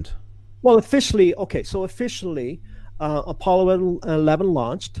happened. Well, officially, okay. So officially, Apollo 11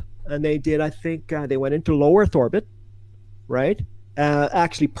 launched, and they did. I think they went into low Earth orbit, right?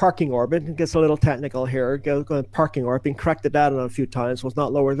 Actually, parking orbit. It gets a little technical here. Parking orbit. Been corrected that on a few times. Was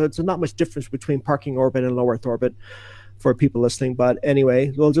not low Earth. There's not much difference between parking orbit and low Earth orbit for people listening. But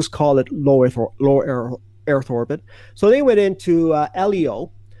anyway, we'll just call it low Earth orbit. So they went into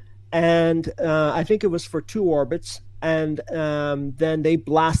LEO, and I think it was for 2 orbits. And then they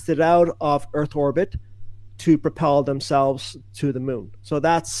blasted out of Earth orbit to propel themselves to the moon. So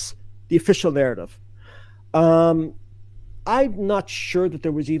that's the official narrative. I'm not sure that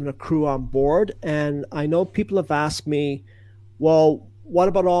there was even a crew on board. And I know people have asked me, well, what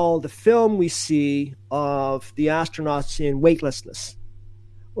about all the film we see of the astronauts in weightlessness?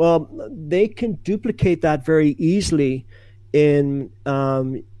 Well, they can duplicate that very easily in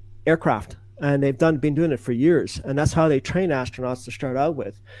aircraft. And they've been doing it for years. And that's how they train astronauts to start out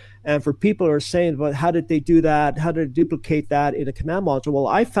with. And for people who are saying, well, how did they do that? How did they duplicate that in a command module? Well,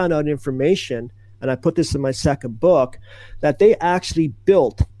 I found out information, and I put this in my second book, that they actually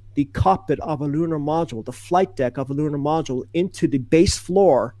built the cockpit of a lunar module, the flight deck of a lunar module, into the base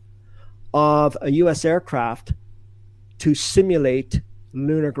floor of a U.S. aircraft to simulate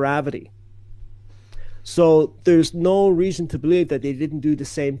lunar gravity. So there's no reason to believe that they didn't do the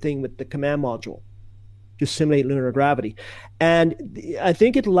same thing with the command module to simulate lunar gravity. And I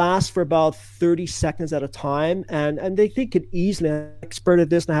think it lasts for about 30 seconds at a time. And they think it easily, I'm expert at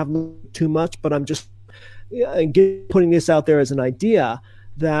this and I haven't too much, but I'm just putting this out there as an idea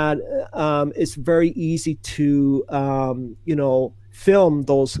that it's very easy to, film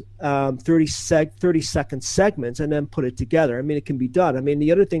those 30-second segments and then put it together. I mean, it can be done. I mean,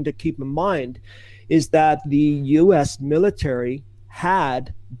 the other thing to keep in mind is that the U.S. military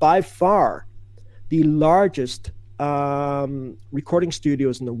had by far the largest recording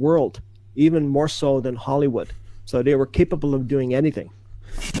studios in the world, even more so than Hollywood. So they were capable of doing anything.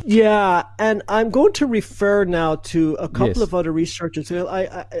 Yeah, and I'm going to refer now to a couple of other researchers.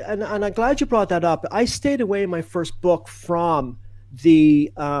 And I'm glad you brought that up. I stayed away in my first book from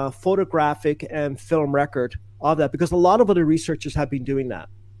the photographic and film record of that because a lot of other researchers have been doing that.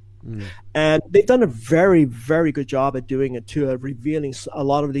 And they've done a very, very good job at doing it too, of revealing a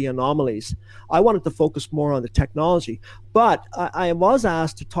lot of the anomalies. I wanted to focus more on the technology, but I was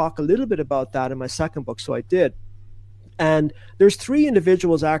asked to talk a little bit about that in my second book, so I did. And there's 3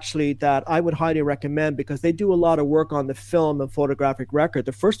 individuals actually that I would highly recommend because they do a lot of work on the film and photographic record.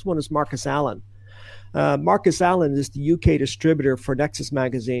 The first one is Marcus Allen. Marcus Allen is the UK distributor for Nexus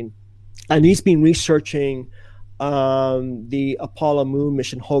magazine, and he's been researching the Apollo moon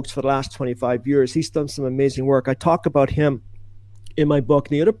mission hoax for the last 25 years. He's done some amazing work. I talk about him in my book.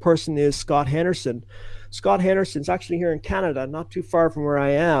 The other person is Scott Henderson. Scott Henderson's actually here in Canada, not too far from where I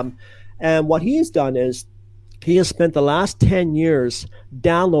am. And what he has done is he has spent the last 10 years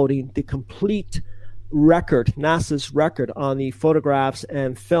downloading the complete record, NASA's record on the photographs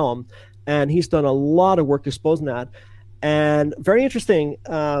and film. And he's done a lot of work exposing that. And very interesting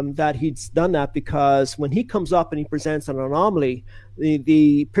that he's done that, because when he comes up and he presents an anomaly,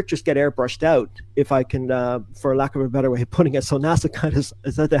 the pictures get airbrushed out, if I can, for lack of a better way of putting it. So NASA kind of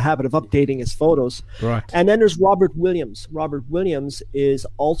is at the habit of updating his photos. Right. And then there's Robert Williams. Robert Williams is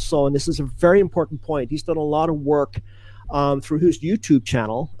also, and this is a very important point, he's done a lot of work through his YouTube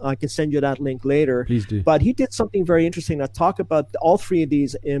channel. I can send you that link later. Please do. But he did something very interesting. I talk about all three of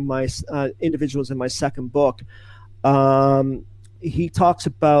these in my individuals in my second book. He talks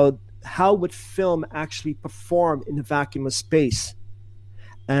about how would film actually perform in the vacuum of space.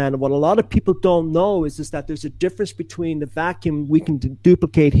 And what a lot of people don't know is that there's a difference between the vacuum we can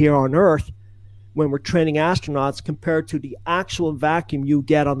duplicate here on Earth when we're training astronauts compared to the actual vacuum you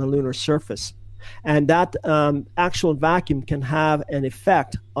get on the lunar surface. And that actual vacuum can have an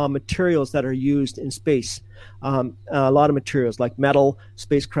effect on materials that are used in space. A lot of materials like metal,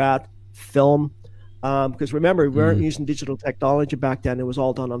 spacecraft, film. Because remember, we weren't using digital technology back then. It was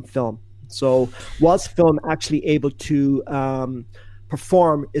all done on film. So was film actually able to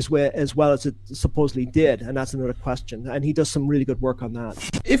perform as well as it supposedly did? And that's another question. And he does some really good work on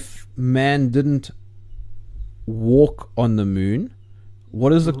that. If man didn't walk on the moon,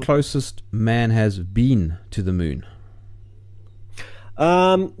 what is the closest man has been to the moon?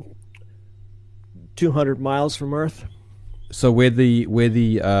 200 miles from Earth. So where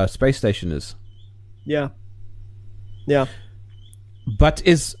the space station is? Yeah. But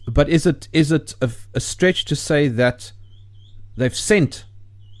is it a stretch to say that they've sent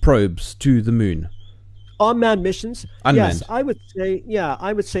probes to the moon? Unmanned missions? Unmanned. Yes, I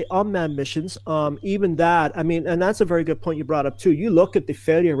would say unmanned missions. Even that, I mean, and that's a very good point you brought up too. You look at the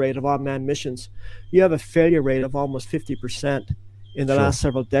failure rate of unmanned missions. You have a failure rate of almost 50% in the last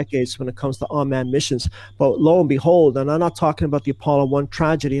several decades when it comes to unmanned missions. But lo and behold, and I'm not talking about the Apollo 1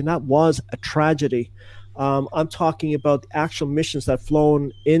 tragedy, and that was a tragedy. I'm talking about the actual missions that have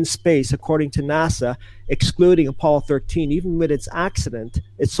flown in space, according to NASA, excluding Apollo 13. Even with its accident,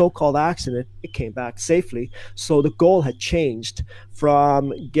 its so-called accident, it came back safely. So the goal had changed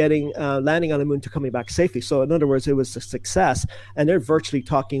from getting landing on the moon to coming back safely. So in other words, it was a success. And they're virtually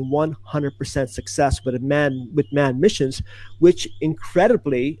talking 100% success with manned missions, which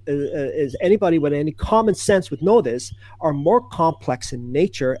incredibly, is anybody with any common sense would know this, are more complex in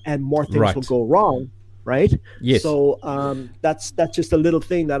nature and more things will go wrong. Right. Yes. So that's just a little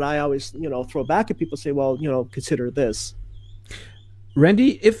thing that I always throw back at people. Say, well, consider this.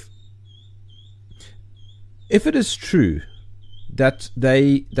 Randy, if it is true that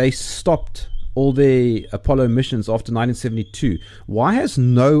they stopped all the Apollo missions after 1972, why has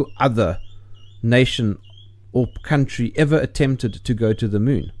no other nation or country ever attempted to go to the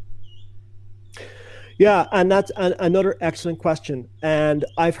moon? Yeah, and that's another excellent question. And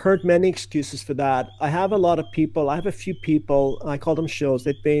I've heard many excuses for that. I have a few people, I call them shows,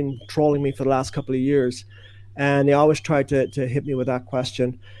 they've been trolling me for the last couple of years. And they always try to hit me with that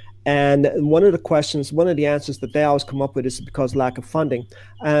question. And one of the answers that they always come up with is because lack of funding.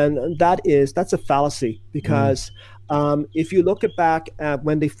 And that's a fallacy, because if you look back at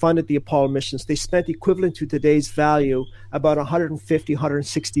when they funded the Apollo missions, they spent equivalent to today's value about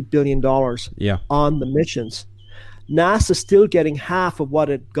 $160 billion on the missions. NASA's still getting half of what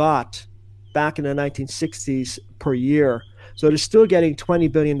it got back in the 1960s per year. So they're still getting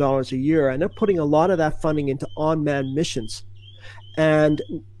 $20 billion a year, and they're putting a lot of that funding into unmanned missions. And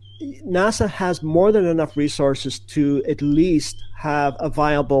NASA has more than enough resources to at least have a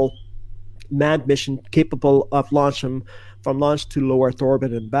viable manned mission capable of launching from launch to low Earth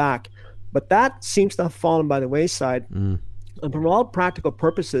orbit and back. But that seems to have fallen by the wayside. And from all practical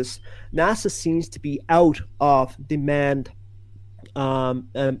purposes, NASA seems to be out of the manned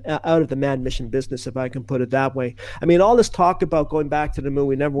mission business, if I can put it that way. I mean, all this talk about going back to the moon,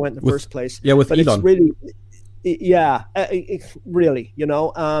 we never went in the first place. Yeah, with Elon. Yeah, really, you're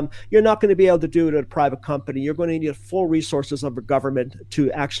not going to be able to do it at a private company. You're going to need full resources of a government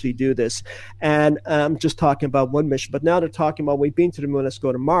to actually do this. And I'm just talking about one mission, but now they're talking about, we've been to the moon, let's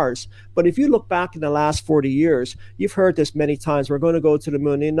go to Mars. But if you look back in the last 40 years, you've heard this many times. We're going to go to the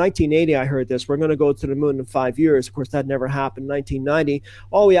moon. In 1980, I heard this. We're going to go to the moon in 5 years. Of course, that never happened. 1990,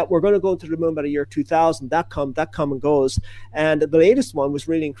 oh yeah, we're going to go to the moon by the year 2000. That come and goes. And the latest one was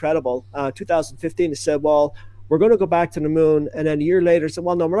really incredible. 2015, they said, well, we're going to go back to the moon. And then a year later, said,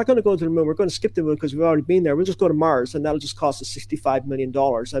 well, no, we're not going to go to the moon. We're going to skip the moon because we've already been there. We'll just go to Mars, and that'll just cost us $65 million.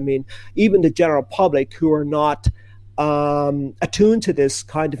 I mean, even the general public who are not attuned to this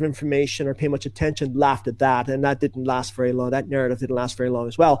kind of information or pay much attention laughed at that. And that didn't last very long. That narrative didn't last very long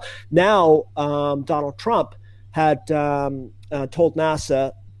as well. Now, Donald Trump had told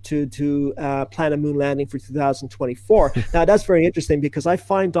NASA to plan a moon landing for 2024. Now that's very interesting because I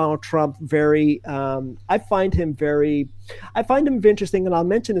find Donald Trump I find him interesting, and I'll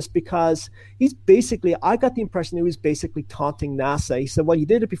mention this because I got the impression he was basically taunting NASA. He said, well, you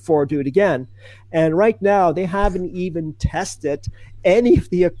did it before, do it again. And right now they haven't even tested any of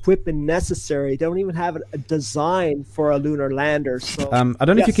the equipment necessary. They don't even have a design for a lunar lander. So I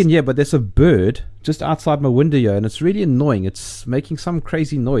don't know if you can hear, but there's a bird just outside my window here, and it's really annoying. It's making some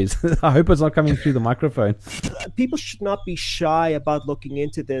crazy noise. I hope it's not coming through the microphone. People should not be shy about looking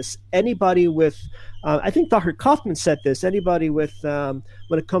into this. Anybody with, I think Dr. Kaufman said this, anybody with, when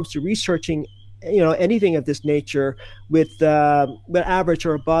it comes to researching anything of this nature with average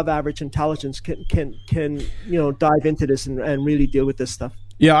or above average intelligence can dive into this and really deal with this stuff.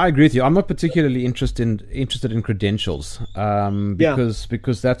 Yeah, I agree with you. I'm not particularly interested in credentials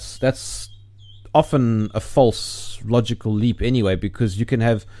because that's often a false logical leap anyway, because you can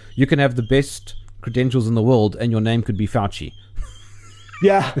have the best credentials in the world and your name could be Fauci.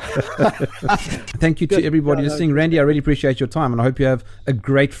 Yeah. Thank you to everybody listening. Randy, I really appreciate your time, and I hope you have a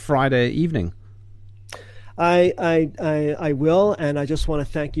great Friday evening. I will, and I just want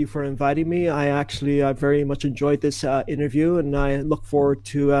to thank you for inviting me. I very much enjoyed this interview, and I look forward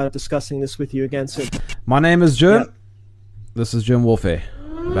to discussing this with you again soon. My name is Jim. Yep. This is Jim Warfare,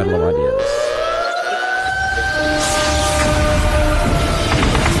 Battle of Ideas.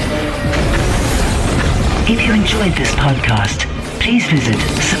 If you enjoyed this podcast, please visit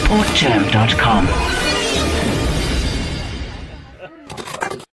supportgerm.com.